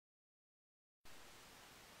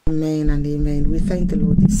Amen and amen. We thank the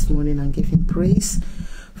Lord this morning and give him praise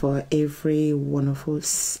for every one of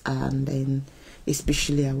us, and then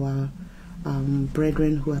especially our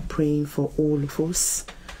brethren who are praying for all of us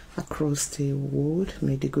across the world.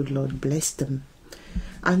 May the good Lord bless them.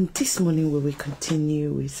 And this morning we will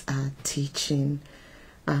continue with our teaching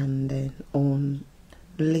and on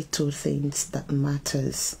little things that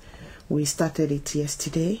matters. We started it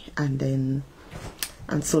yesterday, and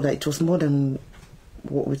so that it was more than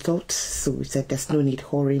what we thought, so we said there's no need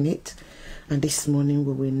hurrying it, and this morning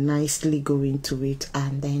we will nicely go into it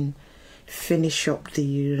and then finish up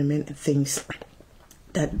the remaining things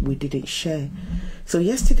that we didn't share. So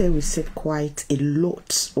yesterday we said quite a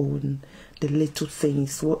lot on the little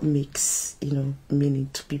things, what makes meaning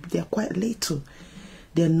to people. They are quite little,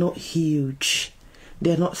 they're not huge,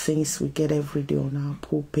 they're not things we get every day on our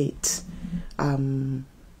pulpit.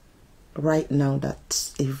 Right now,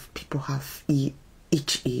 that if people have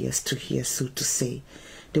itch ears to hear, so to say,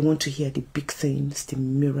 they want to hear the big things, the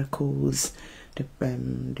miracles, the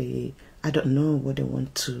I don't know what they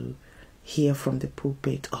want to hear from the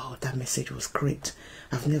pulpit. Oh, that message was great,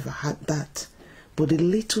 I've never had that. But the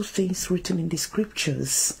little things written in the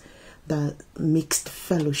scriptures that mixed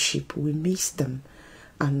fellowship, we miss them.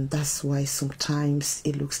 And that's why sometimes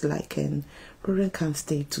it looks like brethren can't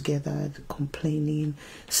stay together, complaining,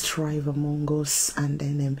 strive among us, and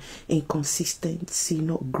then inconsistency,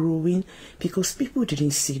 not growing, because people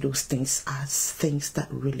didn't see those things as things that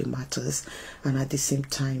really matters. And at the same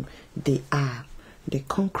time, they are the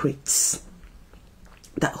concretes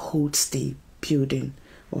that holds the building,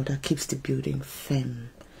 or that keeps the building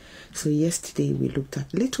firm. So yesterday we looked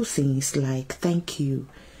at little things like thank you,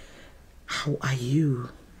 how are you,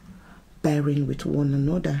 bearing with one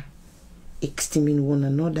another, esteeming one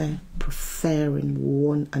another, preferring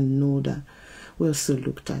one another. We also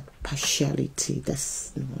looked at partiality.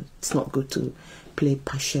 It's not good to play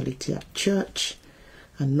partiality at church,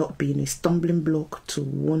 and not being a stumbling block to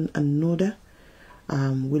one another.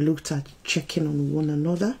 We looked at checking on one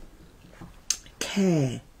another,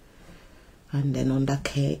 care, and then under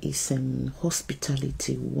care is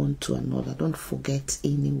hospitality one to another. Don't forget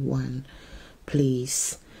anyone,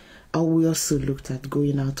 please. We also looked at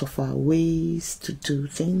going out of our ways to do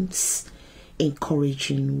things,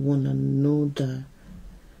 encouraging one another,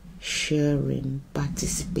 sharing,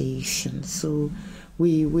 participation. So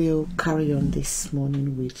we will carry on this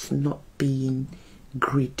morning with not being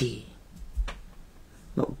greedy.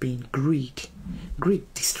 Not being greedy.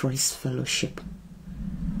 Greed destroys fellowship.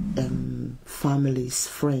 Families,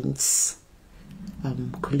 friends,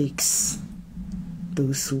 colleagues,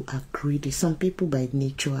 those who are greedy. Some people by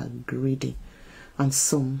nature are greedy, and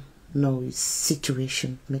some know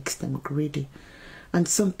situation makes them greedy. And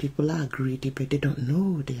some people are greedy, but they don't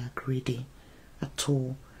know they are greedy at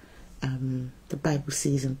all. The Bible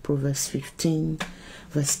says in Proverbs 15,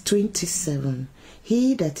 verse 27,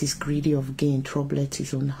 he that is greedy of gain troubleth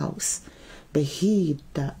his own house, but he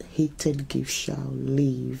that hated gifts shall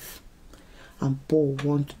live. And Paul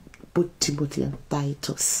wants both Timothy and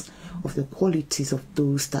Titus of the qualities of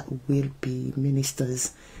those that will be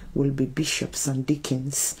ministers, will be bishops and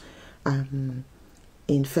deacons. In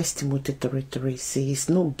 1 Timothy 3:3 says,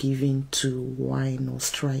 not given to wine or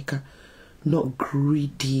striker, not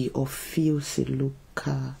greedy or filthy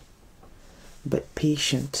lucre, but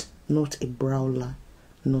patient, not a brawler,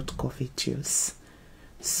 not covetous.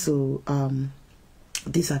 So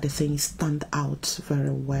these are the things stand out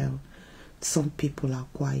very well. Some people are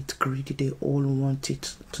quite greedy, they all want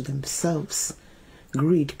it to themselves.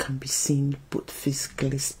 Greed can be seen both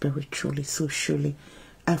physically, spiritually, socially,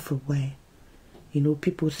 everywhere.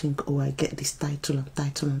 People think, oh, I get this title and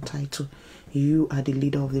title and title. You are the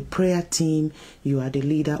leader of the prayer team, you are the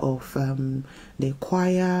leader of the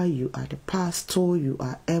choir, you are the pastor, you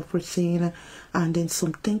are everything. And then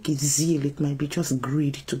some think it's zeal, it might be just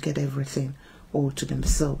greed to get everything all to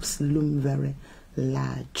themselves, loom very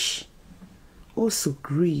large. Also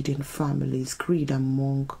greed in families, greed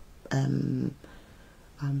among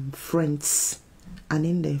friends, and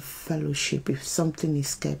in the fellowship. If something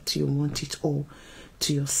is kept, you want it all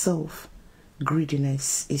to yourself.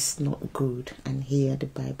 Greediness is not good. And here the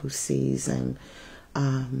Bible says,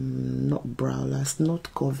 not brawlers,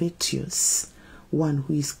 not covetous. One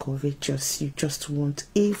who is covetous, you just want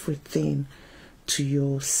everything to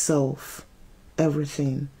yourself.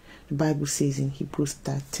 Everything. The Bible says in Hebrews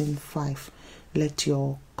 13:5, let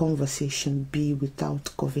your conversation be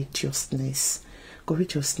without covetousness.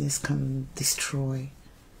 Covetousness can destroy.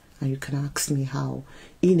 And you can ask me how.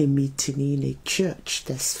 In a meeting, in a church,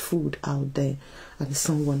 there's food out there, and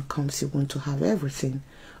someone comes, you want to have everything.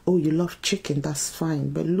 Oh, you love chicken, that's fine,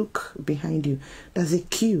 but look behind you, there's a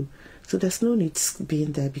queue. So there's no need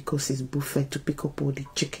being there because it's buffet to pick up all the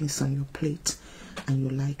chickens on your plate and you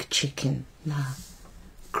like chicken. Nah,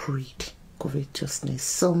 greed, covetousness,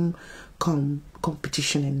 some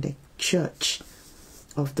competition in the church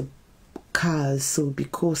of the cars. So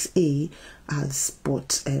because A has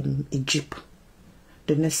bought a Jeep,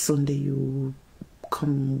 the next Sunday you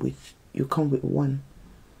come with one.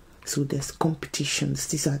 So there's competitions.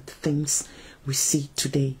 These are the things we see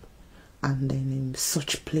today. And then in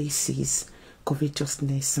such places,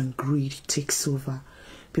 covetousness and greed takes over.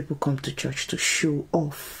 People come to church to show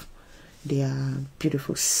off their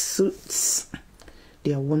beautiful suits,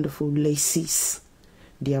 their wonderful laces,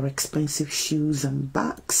 their expensive shoes and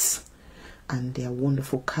bags, and their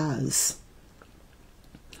wonderful cars.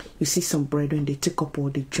 You see some brethren, they take up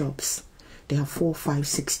all the jobs. They have 4, 5,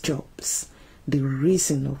 6 jobs. The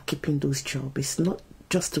reason of keeping those jobs is not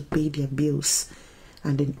just to pay their bills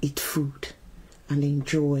and then eat food and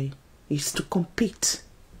enjoy. It's to compete,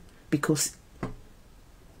 because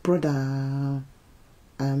brother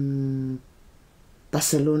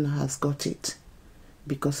Barcelona has got it.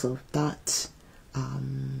 Because of that,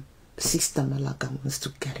 Sister Malaga wants to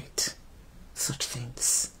get it. Such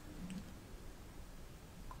things.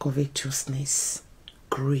 Covetousness,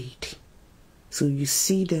 greed. So you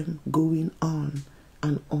see them going on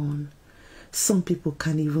and on. Some people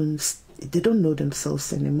can't even, they don't know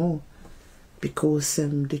themselves anymore, because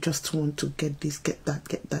they just want to get this, get that,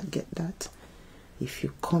 get that, get that. If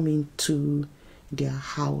you come into their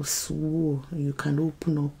house, whoa, you can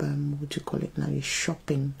open up, what do you call it now, a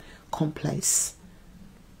shopping complex.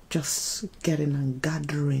 Just getting and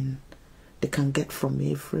gathering. They can get from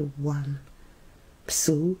everyone.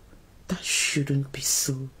 So that shouldn't be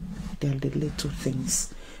so. They're the little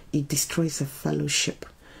things. It destroys a fellowship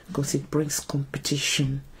because it brings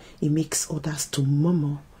competition. It makes others to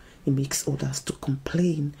murmur. It makes others to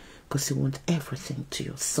complain because you want everything to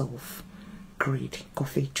yourself. Greed,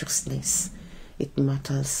 covetousness. It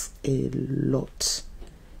matters a lot.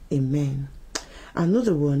 Amen.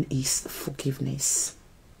 Another one is forgiveness.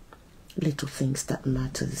 Little things that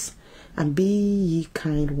matters. And be ye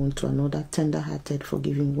kind one to another, tender-hearted,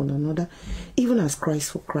 forgiving one another, even as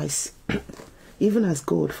even as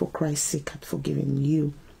God for Christ's sake hath forgiven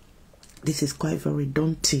you. This is quite very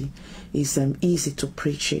daunting. It's easy to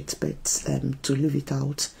preach it, but to leave it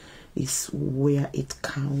out is where it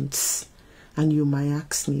counts. And you might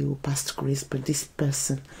ask me, oh, Pastor Grace, but this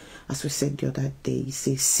person, as we said the other day, is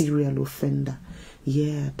a serial offender.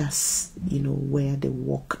 Yeah, that's, where the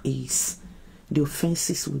work is. The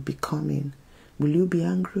offenses will be coming. Will you be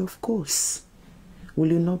angry? Of course.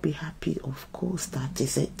 Will you not be happy? Of course, that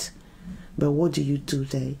is it. But what do you do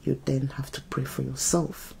there? You then have to pray for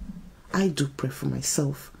yourself. I do pray for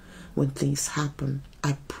myself. When things happen,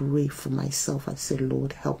 I pray for myself. I say,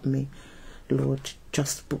 Lord, help me. Lord,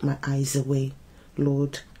 just put my eyes away.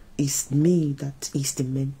 Lord, it's me that is the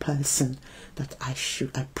main person that I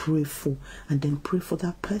pray for, and then pray for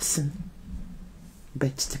that person.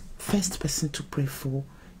 But the first person to pray for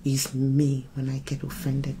is me when I get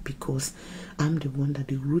offended, because I'm the one that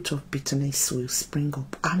the root of bitterness will spring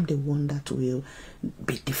up. I'm the one that will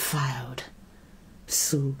be defiled.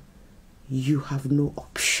 So you have no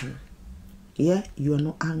option. Yeah, you are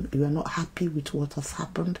not happy with what has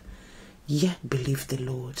happened. Yeah, believe the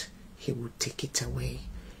Lord. He will take it away.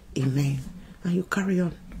 Amen. And you carry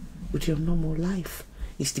on with your normal life.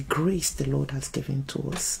 It's the grace the Lord has given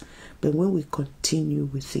to us. But when we continue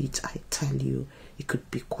with it, I tell you, it could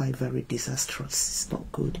be quite very disastrous. It's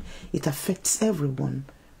not good. It affects everyone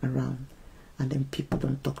around. And then people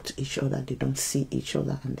don't talk to each other. They don't see each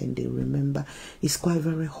other. And then they remember. It's quite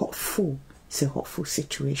very hurtful. It's a hurtful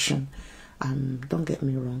situation. Don't get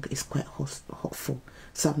me wrong. It's quite hurtful.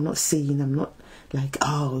 So I'm not like,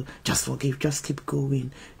 oh, just forgive, just keep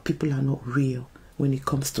going. People are not real when it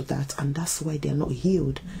comes to that, and that's why they're not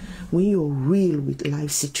healed. When you're real with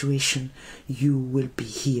life situation, you will be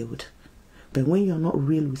healed. But when you're not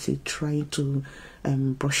real with it, trying to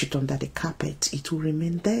brush it under the carpet, it will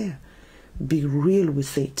remain there. Be real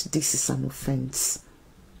with it. This is an offense.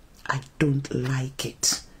 I don't like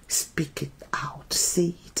it. Speak it out.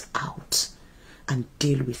 Say it out. And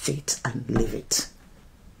deal with it and live it.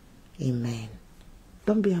 Amen.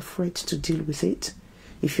 Don't be afraid to deal with it.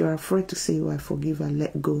 If you're afraid to say, oh, I forgive and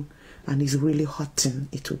let go, and it's really hurting,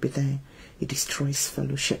 it will be there. It destroys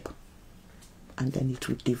fellowship. And then it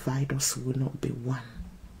will divide us, we will not be one.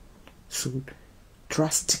 So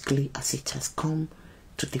drastically as it has come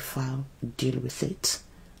to defile, deal with it.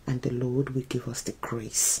 And the Lord will give us the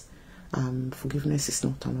grace. Forgiveness is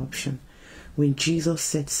not an option. When Jesus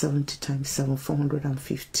said 70 times 7,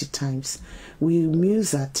 450 times, we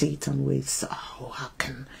muse at it and we say, oh, how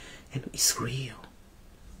can, and it's real.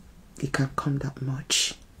 It can't come that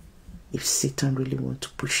much. If Satan really wants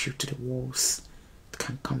to push you to the walls, it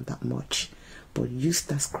can't come that much. But use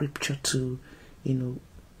that scripture to,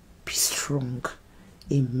 be strong.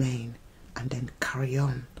 Amen. And then carry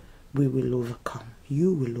on. We will overcome.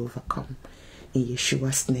 You will overcome. In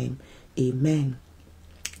Yeshua's name. Amen.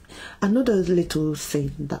 Another little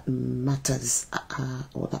thing that matters,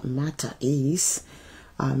 or that matter is,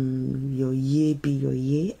 your yea be your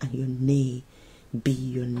yea and your nay be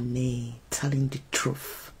your nay. Telling the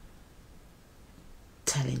truth.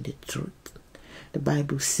 Telling the truth. The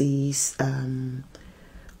Bible says,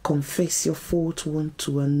 confess your fault one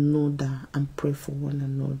to another and pray for one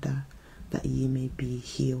another that ye may be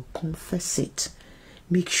healed. Confess it.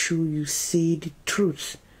 Make sure you say the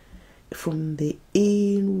truth from the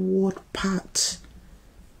inward part.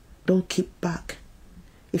 Don't keep back.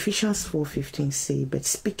 Ephesians 4:15 say, but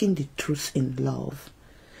speaking the truth in love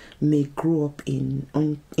may grow up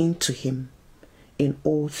into him in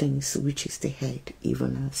all things, which is the head,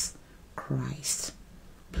 even as Christ.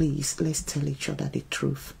 Please, let's tell each other the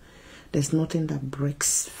truth. There's nothing that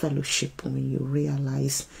breaks fellowship when you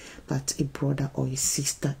realize that a brother or a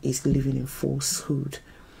sister is living in falsehood.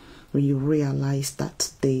 When you realize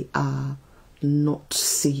that they are not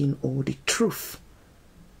saying all the truth,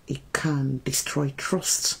 it can destroy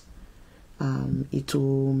trust. It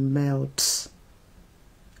will melt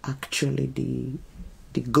actually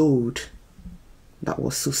the gold that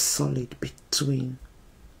was so solid between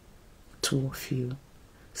two of you.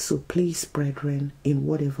 So please, brethren, in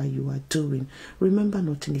whatever you are doing, remember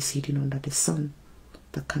nothing is hidden under the sun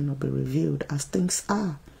that cannot be revealed. As things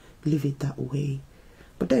are, leave it that way.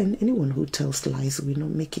 But then anyone who tells lies will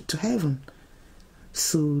not make it to heaven.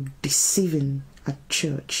 So deceiving at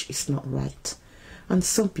church is not right. And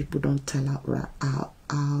some people don't tell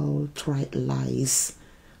outright lies,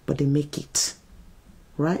 but they make it.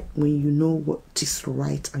 Right? When you know what is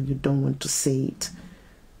right and you don't want to say it,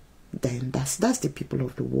 then that's the people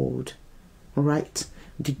of the world. Right?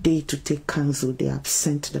 The day to take counsel, they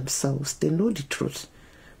absent themselves. They know the truth,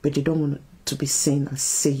 but they don't want to be seen as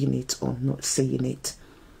saying it or not saying it.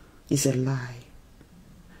 It's a lie.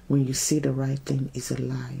 When you say the right thing, it's a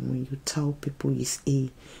lie. When you tell people it's A,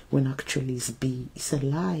 when actually it's B, it's a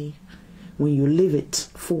lie. When you live it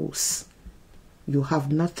false, you have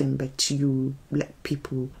nothing but you let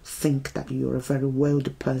people think that you're a very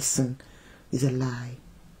wealthy person, it's a lie.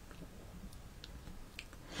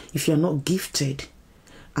 If you're not gifted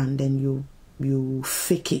and then you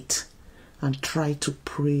fake it and try to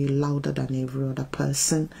pray louder than every other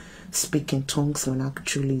person, speak in tongues when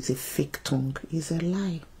actually it's a fake tongue, is a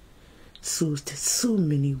lie. So there's so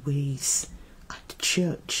many ways at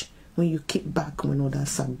church. When you keep back when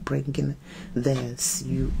others are bringing theirs,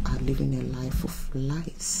 you are living a life of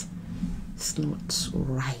lies. It's not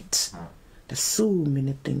right. There's so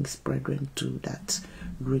many things, brethren, do that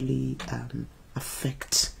really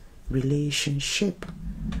affect relationship.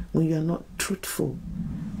 When you are not truthful,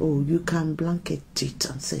 oh, you can blanket it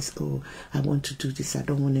and says, oh, I want to do this, I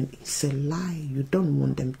don't want it. It's a lie. You don't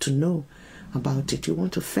want them to know about it. You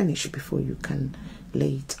want to finish before you can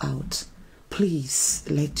lay it out. Please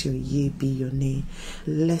let your yea be your nay.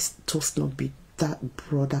 Let us not be that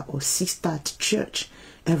brother or sister at church.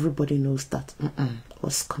 Everybody knows that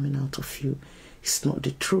what's coming out of you is not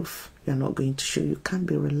the truth. You're not going to show. You can't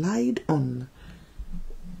be relied on.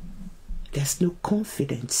 There's no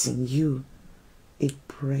confidence in you. It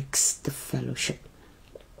breaks the fellowship.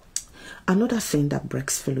 Another thing that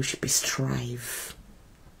breaks fellowship is strife.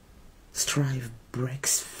 Strife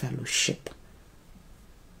breaks fellowship.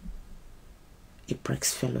 It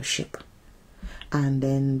breaks fellowship. And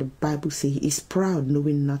then the Bible says, he is proud,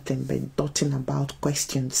 knowing nothing, but doting about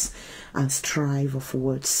questions and strife of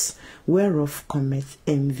words, whereof cometh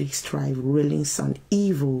envy, strife, railings, and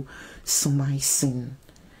evil surmising.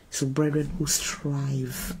 So brethren who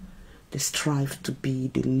strive, they strive to be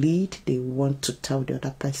the lead. They want to tell the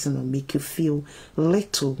other person or make you feel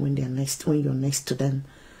little when you're next to them.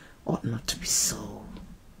 Ought not to be so.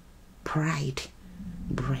 Pride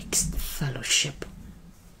breaks the fellowship.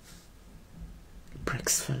 It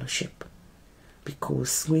breaks fellowship.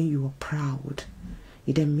 Because when you are proud,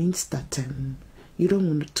 it then means that you don't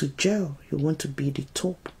want to gel. You want to be the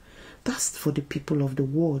top. That's for the people of the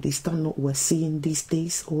world. Is that not what we're seeing these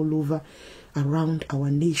days all over around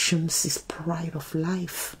our nations? Is pride of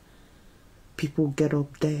life. People get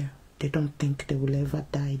up there. They don't think they will ever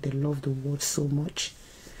die. They love the world so much.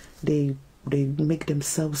 They make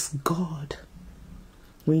themselves God.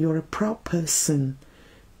 When you're a proud person,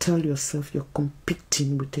 tell yourself you're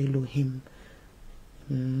competing with Elohim.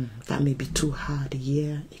 That may be too hard.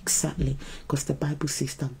 Yeah, exactly. Because the Bible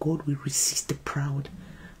says that God will resist the proud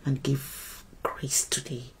and give grace to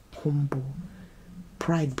the humble.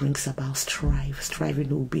 Pride brings about strife. Striving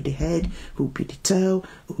who will be the head, who will be the tail,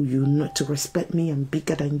 who you not to respect me, I'm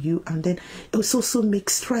bigger than you. And then it also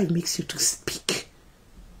makes strife, makes you to speak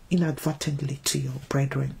inadvertently to your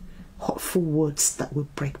brethren. Hurtful words that will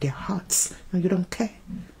break their hearts. And you don't care.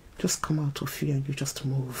 Just come out of you and you just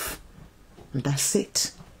move. And that's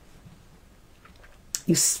it.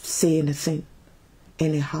 You say anything,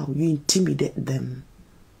 anyhow, you intimidate them.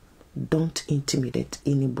 Don't intimidate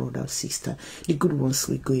any brother or sister. The good ones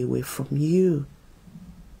will go away from you.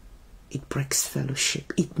 It breaks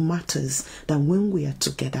fellowship. It matters that when we are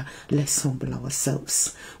together, let's humble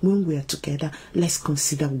ourselves. When we are together, let's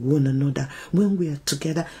consider one another. When we are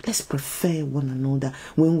together, let's prefer one another.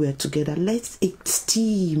 When we are together, let's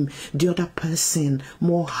esteem the other person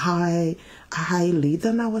more highly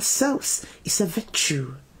than ourselves. It's a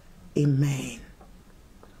virtue. Amen.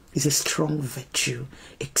 It's a strong virtue,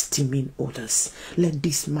 esteeming others. Let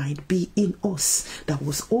this mind be in us that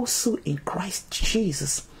was also in Christ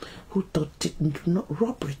Jesus, who thought it not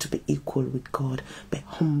robbery to be equal with God, but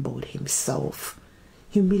humbled himself.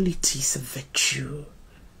 Humility is a virtue.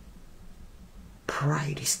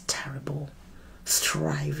 Pride is terrible.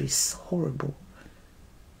 Strife is horrible.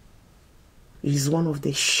 It is one of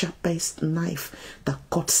the sharpest knives that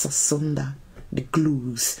cuts asunder the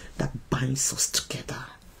glues that binds us together.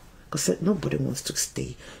 Because nobody wants to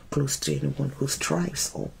stay close to anyone who strives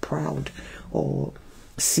or proud or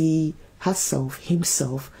see herself,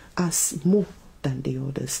 himself as more than the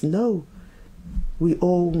others. No, we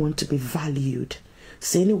all want to be valued.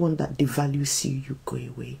 So anyone that devalues you, you go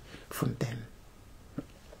away from them.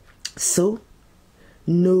 So,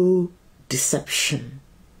 no deception.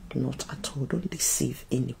 Not at all. Don't deceive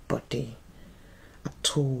anybody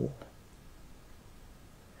at all.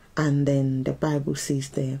 And then the Bible says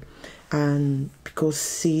there, and because it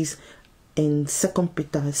says in 2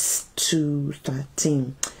 Peter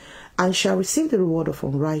 2:13, and shall receive the reward of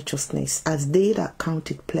unrighteousness, as they that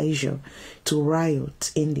count it pleasure to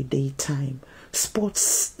riot in the daytime.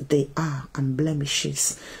 Spots they are, and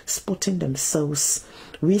blemishes, spotting themselves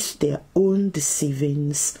with their own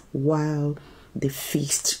deceivings while they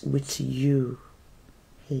feast with you.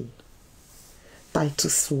 Hey.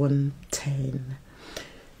 Titus 1:10.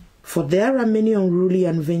 For there are many unruly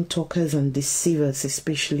and vain talkers and deceivers,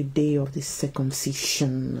 especially they of the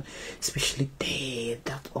circumcision, especially they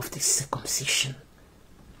that of the circumcision.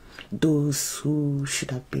 Those who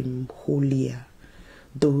should have been holier,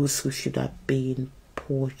 those who should have been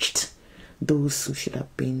purged, those who should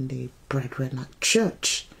have been the brethren at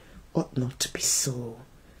church, ought not to be so.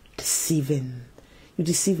 Deceiving. You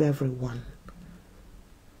deceive everyone.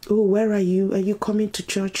 Oh, where are you? Are you coming to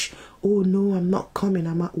church? Oh, no, I'm not coming.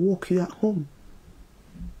 I'm at work. You're at home.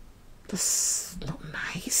 That's not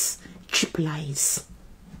nice. Cheap lies.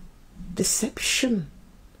 Deception.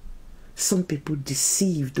 Some people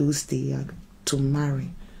deceive those they are to marry.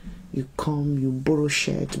 You come, you borrow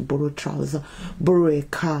shirt, borrow trouser, borrow a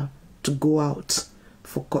car to go out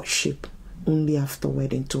for courtship. Only after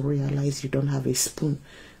wedding to realize you don't have a spoon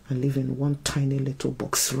and live in one tiny little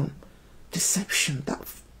box room. Deception.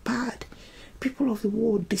 That's bad. People of the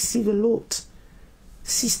world deceive a lot.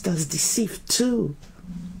 Sisters deceive too.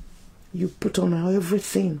 You put on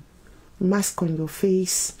everything, mask on your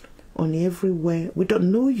face, on everywhere. We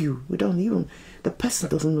don't know you. We don't even, the person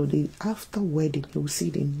doesn't know. After wedding, you'll see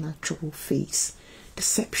the natural face.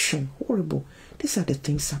 Deception, horrible. These are the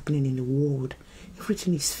things happening in the world.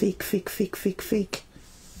 Everything is fake, fake, fake, fake, fake.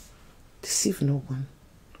 Deceive no one.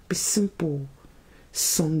 Be simple.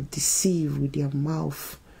 Some deceive with their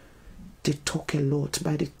mouth. They talk a lot.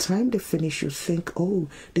 By the time they finish, you think, oh,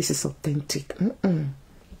 this is authentic.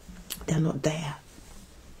 They're not there.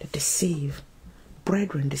 They deceive.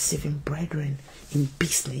 Brethren deceiving brethren in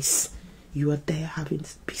business. You are there having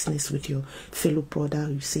business with your fellow brother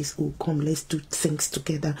who says, oh, come, let's do things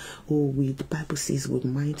together. Oh, the Bible says we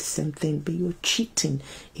mind the same thing, but you're cheating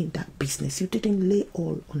in that business. You didn't lay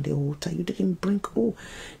all on the altar. You didn't bring all.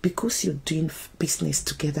 Because you're doing business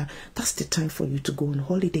together, that's the time for you to go on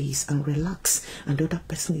holidays and relax. And the other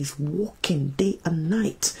person is working day and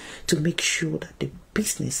night to make sure that the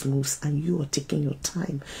business moves and you are taking your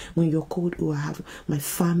time. When you're called, oh, I have my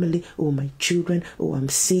family, oh, my children, oh, I'm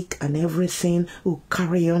sick and everything, oh,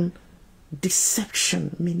 carry on.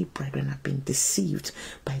 Deception. Many brethren have been deceived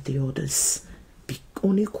by the others. Be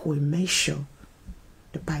unequal measure.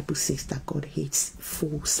 The Bible says that God hates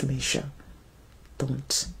false measure.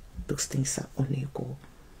 don't. Those things are unequal.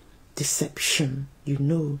 Deception, you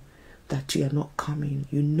know that you are not coming.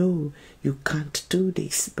 You know you can't do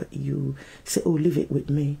this, but you say, oh, leave it with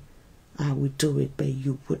me. I will do it, but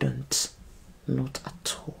you wouldn't. Not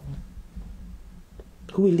at all.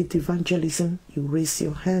 Who will lead evangelism? You raise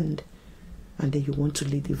your hand, and then you want to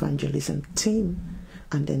lead evangelism team.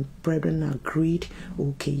 And then brethren agreed,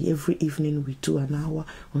 okay, every evening we do an hour.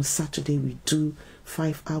 On Saturday we do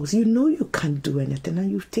 5 hours. You know you can't do anything,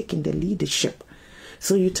 and you've taken the leadership.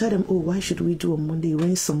 So you tell them, oh, why should we do on Monday? It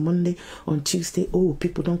rains on Monday. On Tuesday, oh,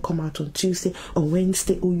 people don't come out on Tuesday. On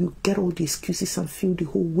Wednesday, oh, you get all the excuses and feel the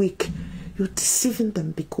whole week. You're deceiving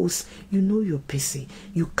them because you know you're busy.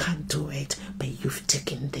 You can't do it, but you've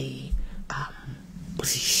taken the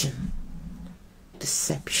position.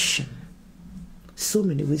 Deception. So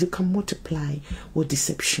many ways you can multiply what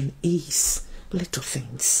deception is. Little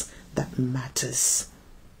things that matters.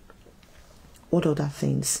 What other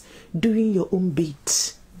things? Doing your own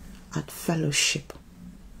bit at fellowship,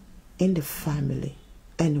 in the family,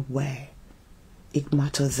 anywhere. It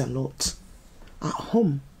matters a lot. At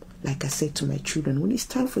home, like I said to my children, when it's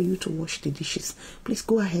time for you to wash the dishes, please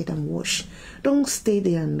go ahead and wash. Don't stay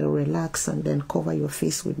there and relax and then cover your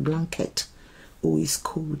face with blanket. Oh, it's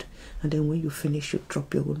cold. And then when you finish, you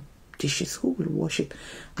drop your own dishes. Who will wash it?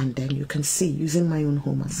 And then you can see, using my own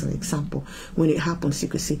home as an example, when it happens, you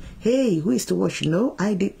could say, hey, who is to wash? No,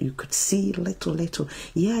 I did. You could see little.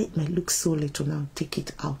 Yeah, it might look so little. Now take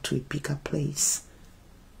it out to a bigger place.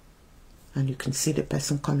 And you can see the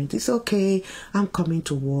person coming. It's okay, I'm coming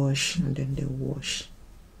to wash. And then they wash.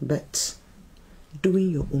 But doing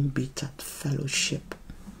your own bit at fellowship.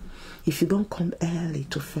 If you don't come early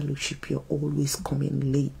to fellowship, you're always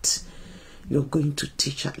coming late. You're going to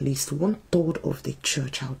teach at least 1/3 of the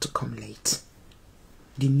church how to come late.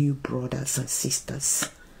 The new brothers and sisters.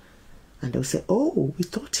 And they'll say, oh, we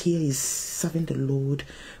thought here is serving the Lord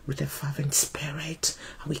with a fervent spirit.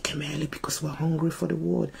 And we came early because we're hungry for the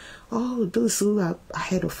word. Oh, those who are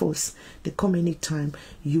ahead of us, they come anytime.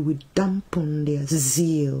 You will dampen their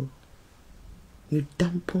zeal. You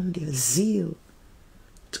dampen their zeal.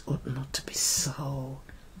 It ought not to be so.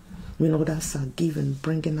 When others are given,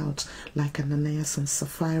 bringing out like Ananias and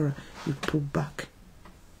Sapphira, you pull back.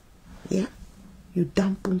 Yeah? You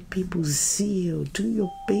dampen people's zeal. Do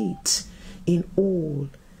your bit in all.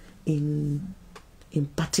 In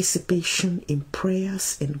participation, in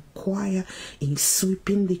prayers, in choir, in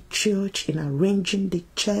sweeping the church, in arranging the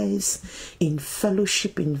chairs, in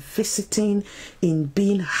fellowship, in visiting, in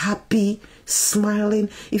being happy, smiling.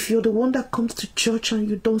 If you're the one that comes to church and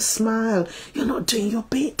you don't smile, you're not doing your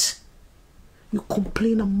bit. You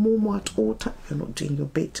complain and murmur at all time, you're not doing your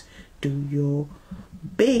bit. Do your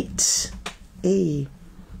bit. Hey,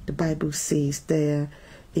 the Bible says there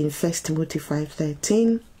in 1 Timothy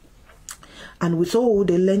 5:13, and with all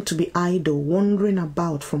they learn to be idle, wandering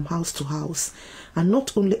about from house to house, and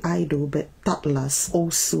not only idle, but tattlers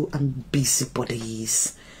also, and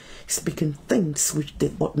busybodies, speaking things which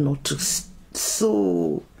they ought not to.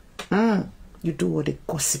 So, you do all the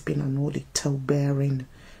gossiping and all the tale-bearing.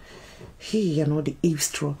 You're not the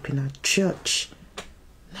eavesdropping at church.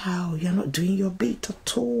 No, you're not doing your bit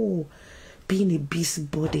at all. Being a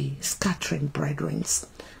busybody, scattering brethren,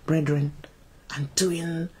 and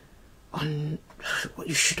doing on what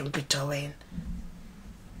you shouldn't be doing.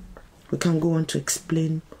 We can go on to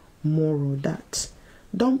explain more of that.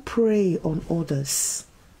 Don't prey on others.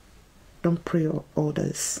 Don't prey on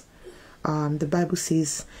others. The Bible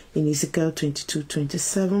says in Ezekiel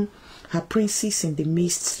 22:27, her princes in the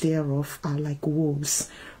midst thereof are like wolves,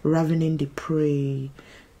 ravening the prey,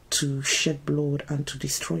 to shed blood and to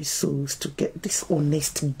destroy souls, to get this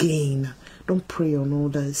honest gain. Don't prey on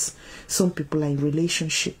others. Some people are in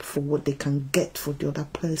relationship for what they can get for the other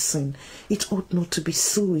person. It ought not to be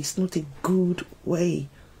so. It's not a good way.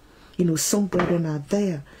 You know, some brethren are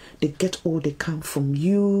there. They get all they can from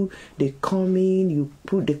you. They come in,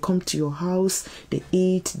 they come to your house, they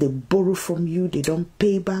eat, they borrow from you, they don't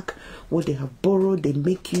pay back what they have borrowed. They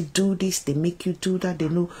make you do this, they make you do that. They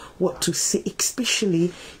know what to say,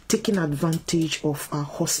 especially taking advantage of our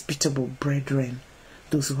hospitable brethren,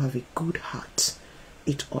 those who have a good heart.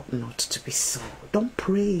 It ought not to be so. Don't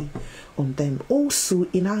prey on them. Also,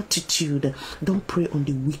 in attitude, don't prey on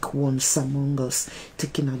the weak ones among us,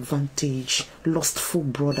 taking advantage. Lustful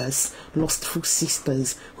brothers, lustful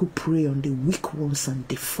sisters who prey on the weak ones and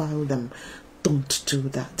defile them. Don't do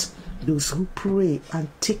that. Those who prey and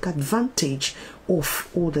take advantage of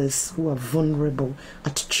others who are vulnerable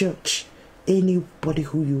at church, Anybody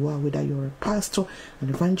who you are, whether you're a pastor, an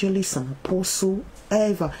evangelist, an apostle,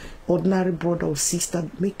 ever, ordinary brother or sister,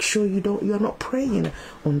 make sure you're not preying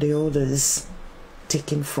on the others,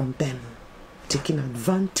 taking from them, taking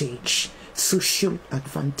advantage, social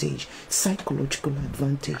advantage, psychological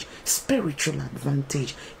advantage, spiritual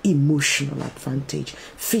advantage, emotional advantage,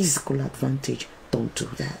 physical advantage. Don't do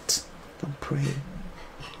that. Don't pray.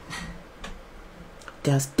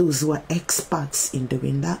 There's those who are experts in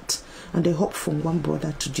doing that, and they hop from one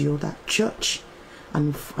brother to the other church,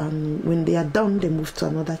 and when they are done, they move to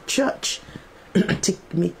another church,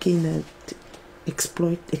 making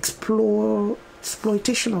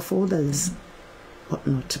exploitation of others. Ought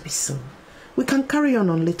not to be so. We can carry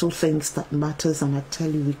on little things that matters, and I tell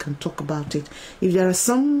you, we can talk about it. If there are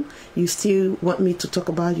some you still want me to talk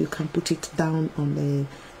about, you can put it down on the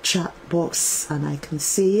chat box and I can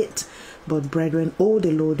see it. But brethren, all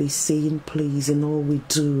the Lord is saying, please, in all we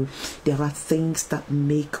do, there are things that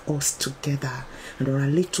make us together, and there are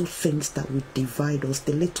little things that will divide us,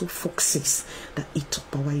 the little foxes that eat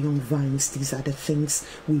up our young vines. These are the things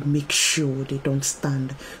we make sure they don't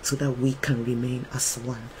stand, so that we can remain as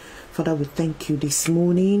one. Father, we thank you this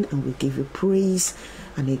morning, and we give you praise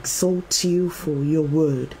and exalt you for your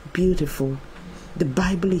word. Beautiful. The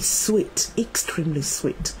Bible is sweet, extremely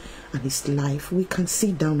sweet, and it's life. We can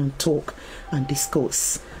sit down and talk and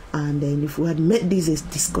discuss. And then if we had made this a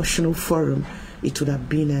discussional forum, it would have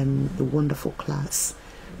been a wonderful class.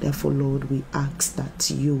 Therefore, Lord, we ask that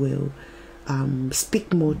you will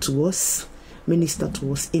speak more to us, minister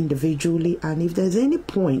to us individually, and if there's any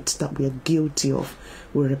point that we are guilty of,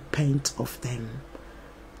 we repent of them.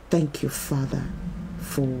 Thank you, Father,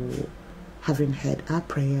 for having heard our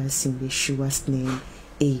prayers in Yeshua's name.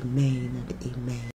 Amen and amen.